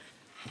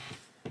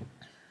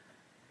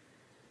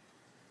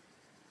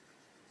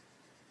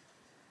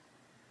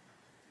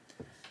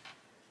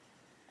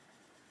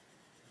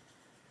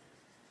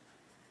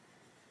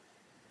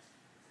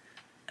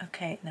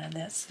 Okay, now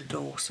that's the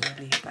door, so I'll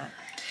leave that.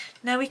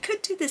 Now we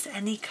could do this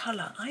any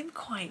colour. I'm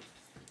quite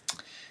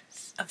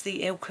of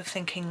the ilk of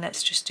thinking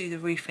let's just do the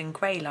roof in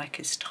grey like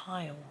it's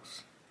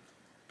tiles.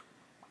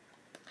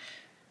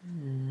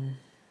 Would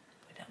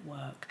that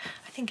work?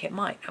 I think it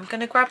might. I'm going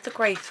to grab the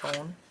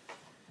greythorn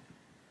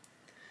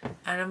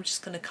and I'm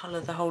just going to colour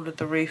the whole of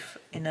the roof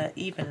in an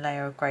even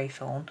layer of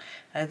greythorn.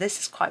 This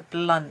is quite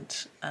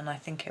blunt and I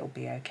think it'll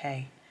be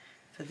okay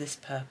for this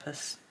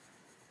purpose.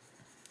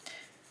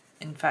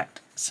 In fact,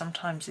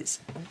 sometimes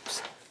it's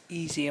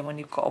easier when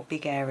you've got a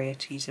big area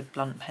to use a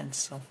blunt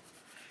pencil.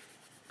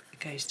 It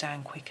goes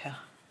down quicker,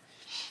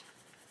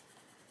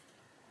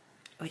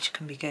 which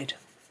can be good.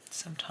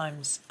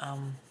 Sometimes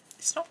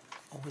it's not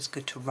always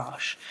good to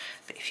rush,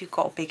 but if you've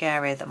got a big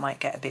area that might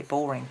get a bit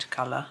boring to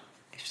colour,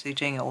 if you're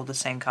doing it all the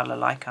same colour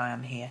like I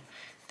am here,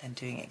 then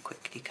doing it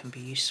quickly can be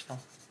useful.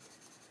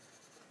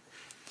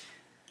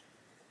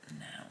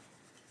 Now,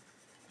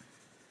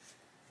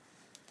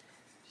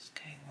 just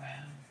going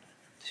round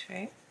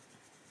through.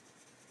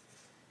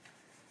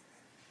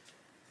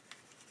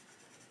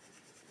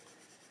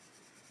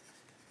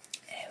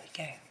 There we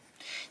go.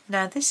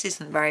 Now this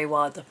isn't very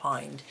well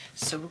defined,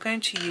 so we're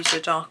going to use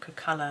a darker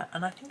colour,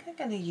 and I think I'm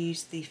going to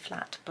use the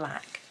flat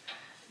black,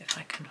 if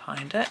I can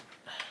find it.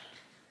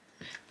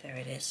 There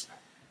it is.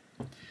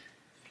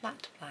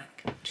 Flat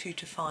black to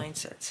define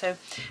it. So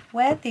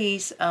where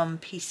these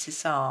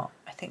pieces are,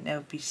 I think there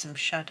will be some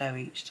shadow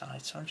each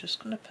side, so I'm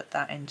just going to put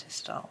that in to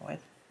start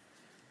with.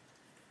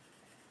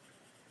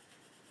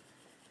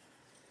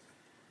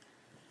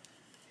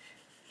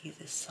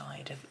 Either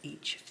side of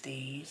each of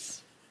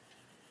these.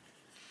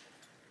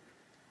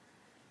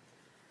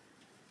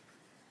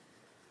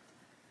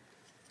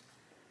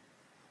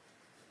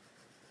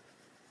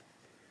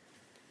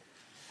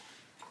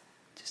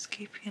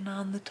 Keeping an eye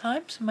on the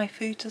time so my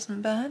food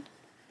doesn't burn.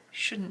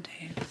 Shouldn't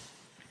do.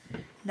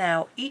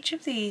 Now each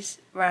of these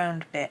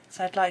round bits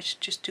I'd like to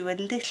just do a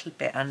little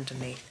bit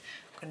underneath.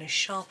 I'm going to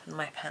sharpen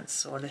my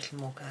pencil a little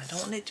more because I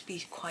don't want it to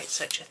be quite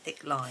such a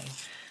thick line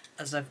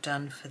as I've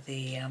done for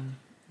the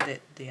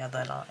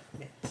other line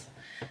bits.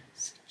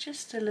 So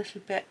just a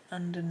little bit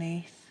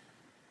underneath,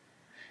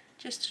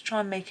 just to try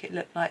and make it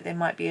look like they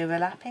might be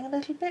overlapping a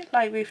little bit,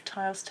 like roof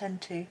tiles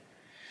tend to.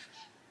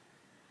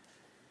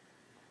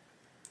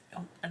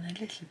 Oh, and a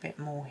little bit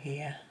more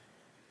here.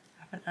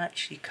 I haven't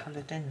actually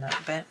coloured in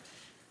that bit.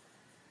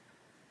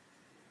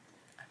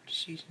 I'm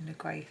just using the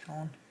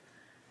greythorn.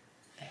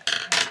 There we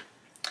go.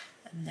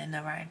 And then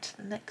around to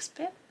the next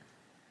bit.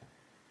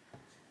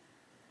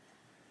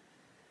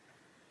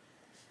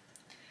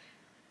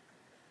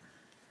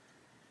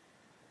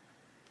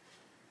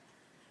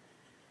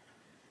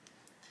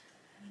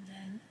 And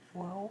then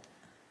we'll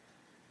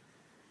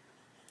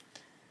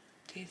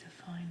do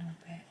the final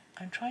bit.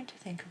 I'm trying to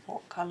think of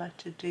what colour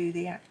to do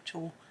the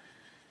actual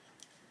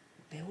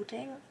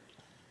building.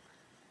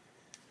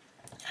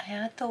 I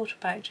had thought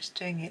about just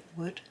doing it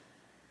wood,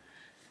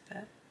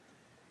 but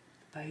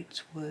the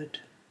boat's wood,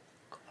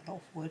 got a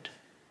lot of wood.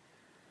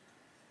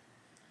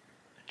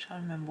 I'm trying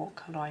to remember what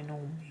colour I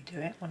normally do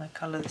it when I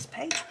colour this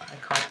page, but I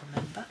can't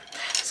remember,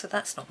 so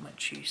that's not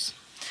much use.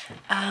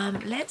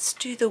 Let's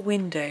do the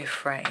window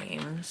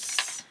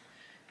frames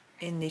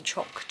in the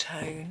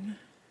choctone.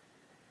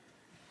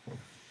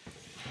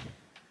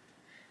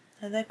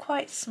 Now they're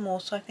quite small,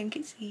 so I think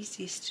it's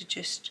easiest to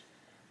just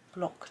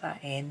block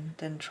that in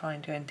than try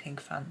and do anything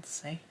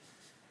fancy.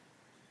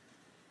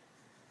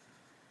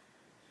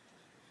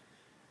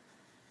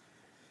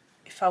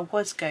 If I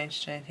was going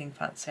to do anything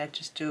fancy, I'd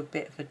just do a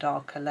bit of a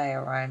darker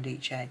layer around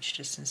each edge,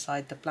 just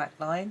inside the black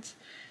lines,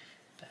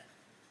 but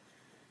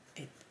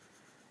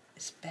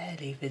it's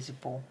barely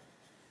visible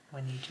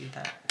when you do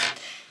that.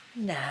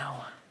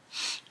 Now,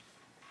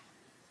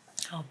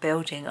 our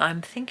building.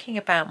 I'm thinking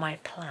about my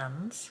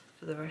plans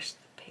for the rest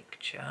of the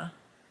picture,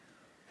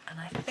 and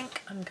I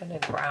think I'm going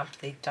to grab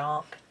the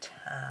dark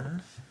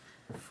tan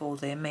for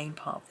the main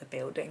part of the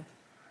building.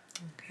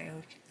 Okay,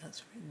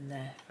 that's written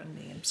there from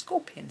the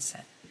scorpion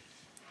set.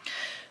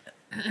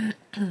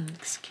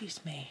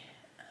 Excuse me.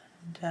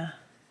 And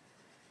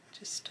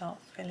just start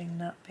filling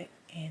that bit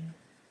in.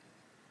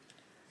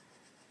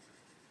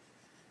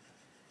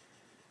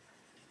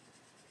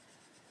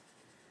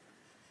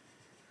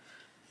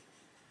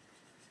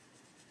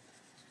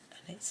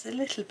 And it's a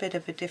little bit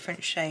of a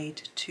different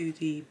shade to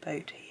the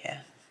boat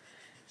here,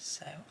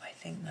 so I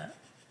think that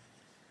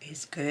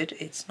is good.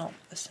 It's not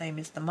the same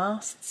as the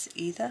masts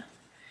either.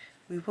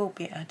 We will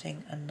be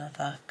adding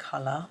another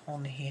colour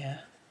on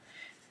here,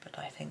 but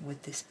I think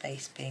with this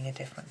base being a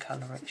different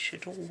colour it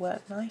should all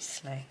work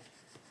nicely.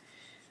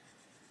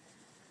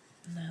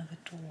 Now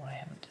the door I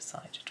haven't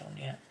decided on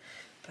yet,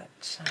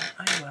 but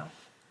I will.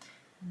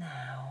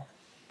 Now,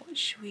 what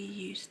should we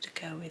use to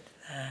go with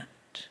that?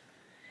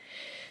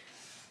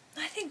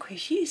 I think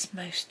we've used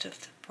most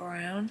of the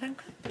brown.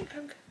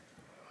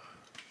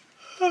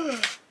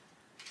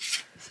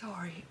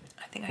 Sorry,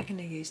 I think I'm going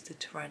to use the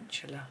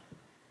tarantula.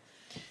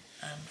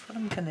 And what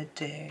I'm going to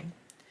do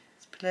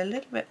is put a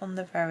little bit on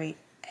the very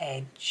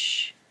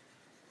edge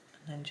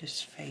and then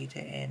just fade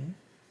it in.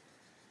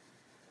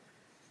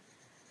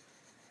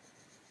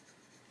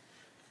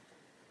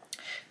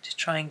 To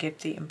try and give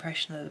the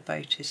impression that the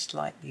boat is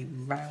slightly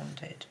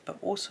rounded, but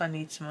also I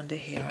need some under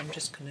here. I'm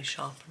just going to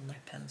sharpen my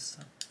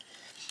pencil.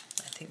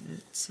 I think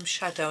some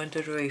shadow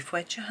under the roof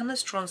where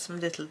Johanna's drawn some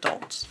little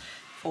dots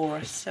for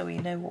us so we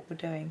know what we're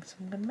doing. So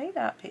I'm going to make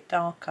that a bit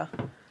darker.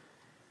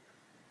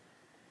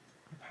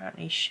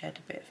 Apparently shed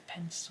a bit of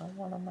pencil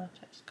while I'm at it.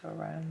 Let's go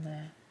around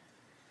there.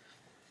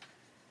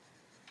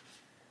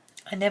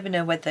 I never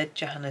know whether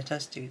Johanna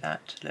does do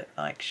that to look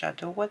like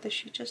shadow or whether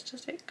she just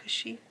does it because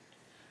she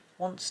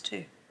wants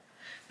to.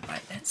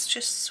 Right, let's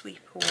just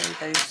sweep away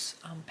those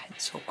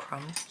pencil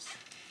crumbs.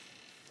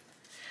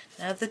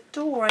 Now the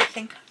door I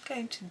think I'm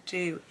going to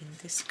do in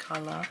this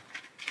colour.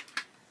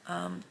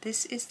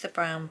 This is the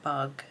brown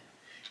bug.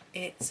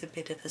 It's a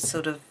bit of a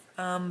sort of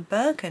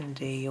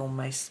burgundy,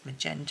 almost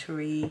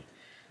magenta-y.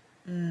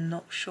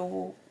 Not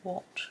sure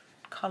what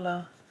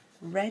colour.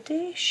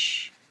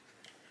 Reddish?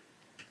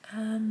 I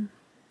don't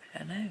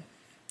know.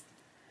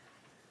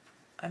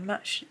 I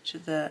matched it to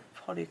the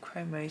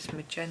Polychromos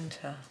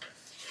magenta,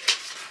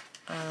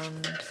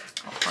 and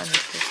I'll find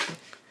the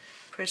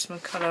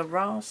Prismacolor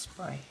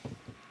raspberry,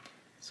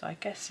 so I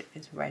guess it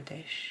is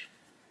reddish.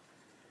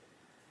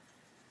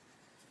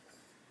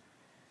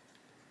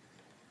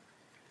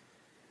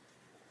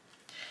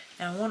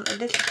 Now I want a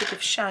little bit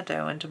of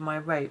shadow under my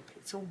rope.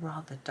 It's all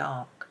rather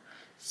dark,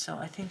 so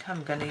I think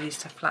I'm going to use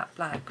the flat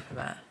black for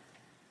that.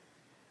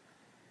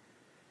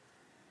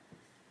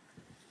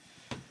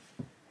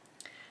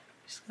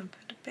 Just going to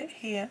put a bit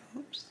here,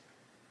 oops.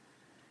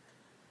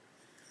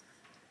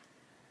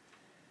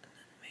 And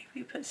then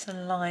maybe put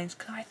some lines,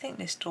 because I think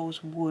this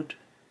door's wood.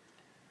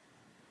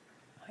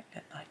 Might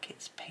look like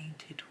it's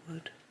painted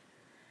wood.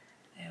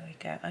 There we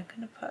go. I'm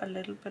going to put a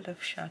little bit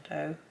of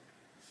shadow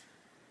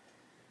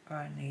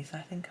around these. I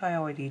think I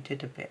already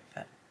did a bit,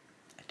 but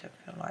I don't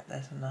feel like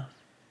there's enough.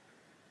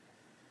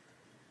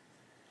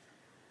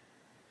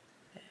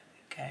 There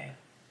we go.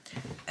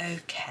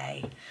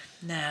 Okay,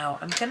 now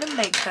I'm going to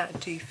make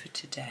that do for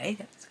today.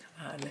 Let's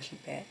come out a little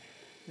bit.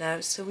 Now,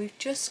 so we've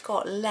just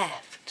got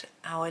left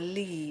our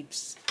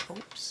leaves.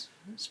 Oops,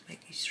 let's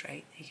make these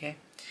straight. There you go.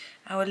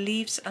 Our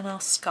leaves and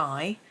our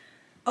sky.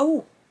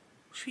 Oh,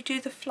 should we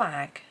do the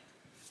flag?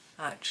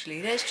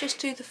 Actually, let's just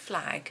do the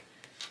flag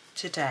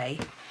today.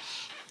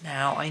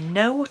 Now, I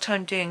know what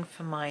I'm doing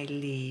for my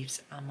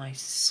leaves and my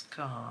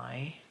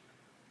sky.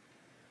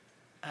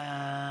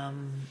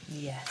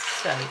 Yes,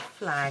 so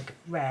flag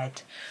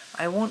red.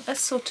 I want a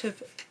sort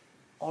of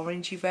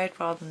orangey red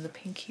rather than the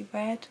pinky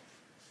red.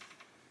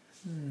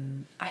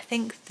 I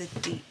think the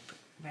deep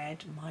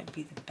red might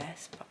be the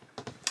best, but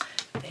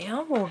they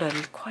are all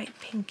quite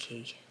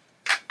pinky.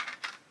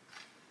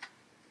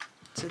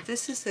 So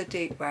this is the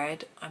deep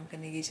red. I'm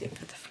going to use it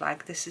for the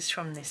flag. This is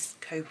from this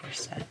Cobra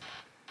set.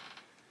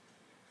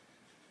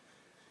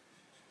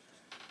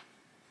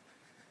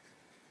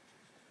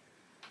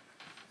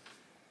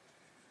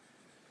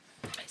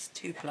 It's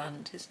too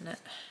blunt, isn't it?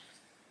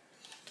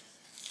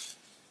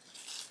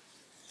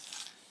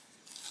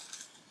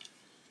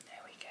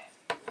 There we go.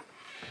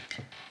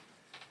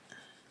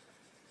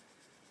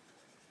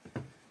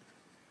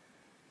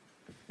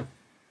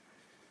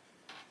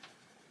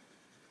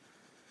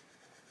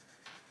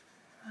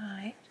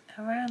 Right,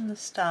 around the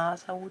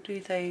stars I will do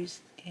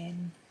those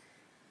in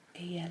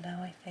a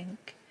yellow, I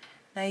think.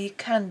 Now you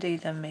can do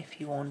them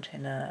if you want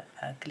in a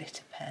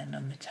glitter pen,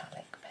 a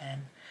metallic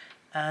pen.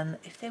 And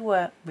if they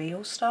were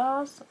real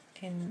stars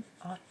in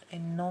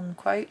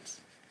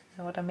non-quotes, you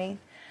know what I mean?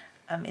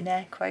 In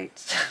air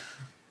quotes,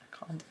 I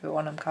can't do it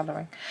when I'm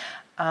colouring.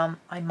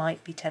 I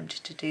might be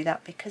tempted to do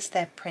that because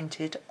they're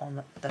printed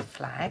on the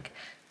flag.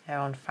 they're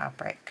on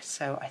fabric,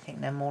 so I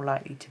think they're more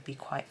likely to be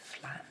quite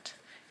flat,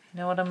 you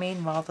know what I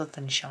mean, rather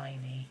than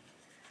shiny.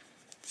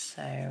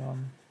 So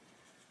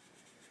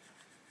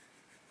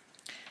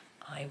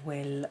I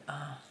will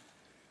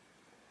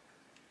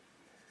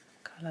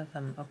colour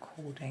them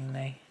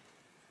accordingly.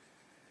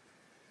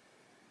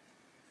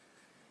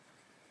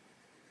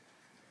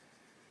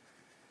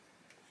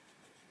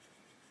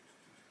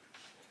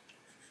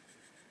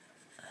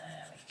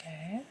 There we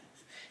go.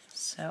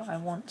 So I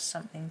want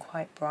something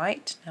quite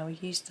bright. Now we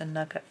used the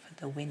nugget for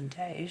the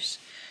windows,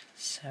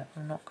 so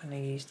I'm not going to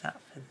use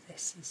that for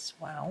this as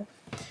well.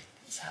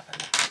 Let's have a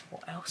look at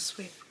what else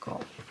we've got.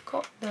 We've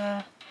got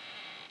the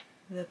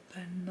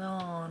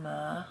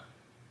banana,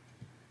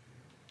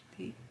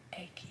 the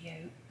egg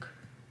yolk.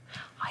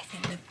 I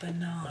think the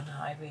banana,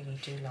 I really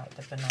do like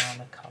the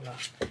banana colour.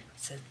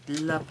 It's a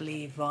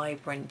lovely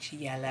vibrant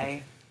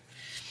yellow.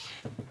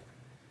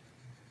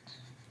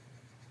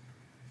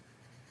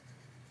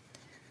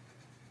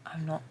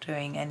 I'm not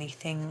doing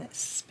anything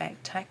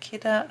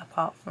spectacular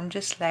apart from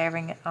just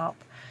layering it up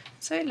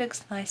so it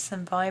looks nice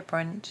and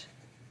vibrant.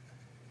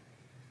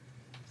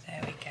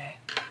 There we go.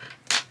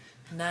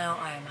 Now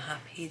I am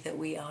happy that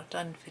we are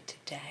done for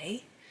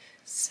today.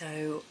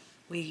 So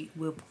we've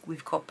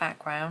got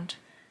background,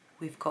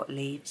 we've got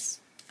leaves,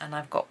 and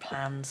I've got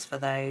plans for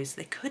those.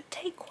 They could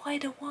take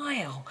quite a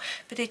while,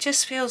 but it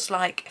just feels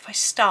like if I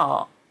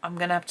start, I'm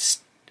going to have to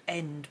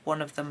end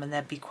one of them and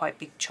there'd be quite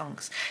big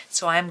chunks.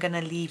 So I am going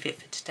to leave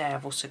it for today.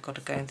 I've also got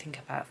to go and think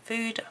about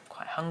food. I'm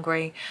quite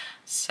hungry,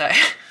 so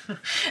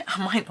I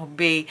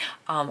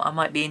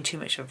might be in too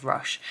much of a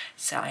rush.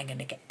 So I'm going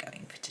to get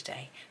going for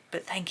today.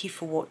 But thank you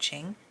for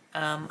watching.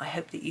 I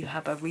hope that you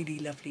have a really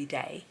lovely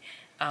day.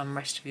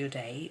 Rest of your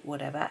day,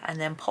 whatever, and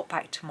then pop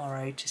back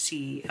tomorrow to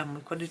see,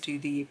 we've got to do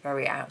the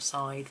very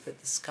outside with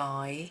the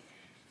sky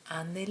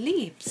and the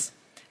leaves.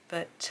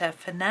 But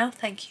for now,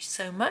 thank you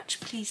so much.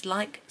 Please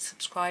like,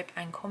 subscribe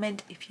and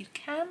comment if you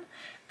can,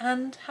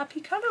 and happy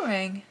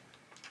colouring.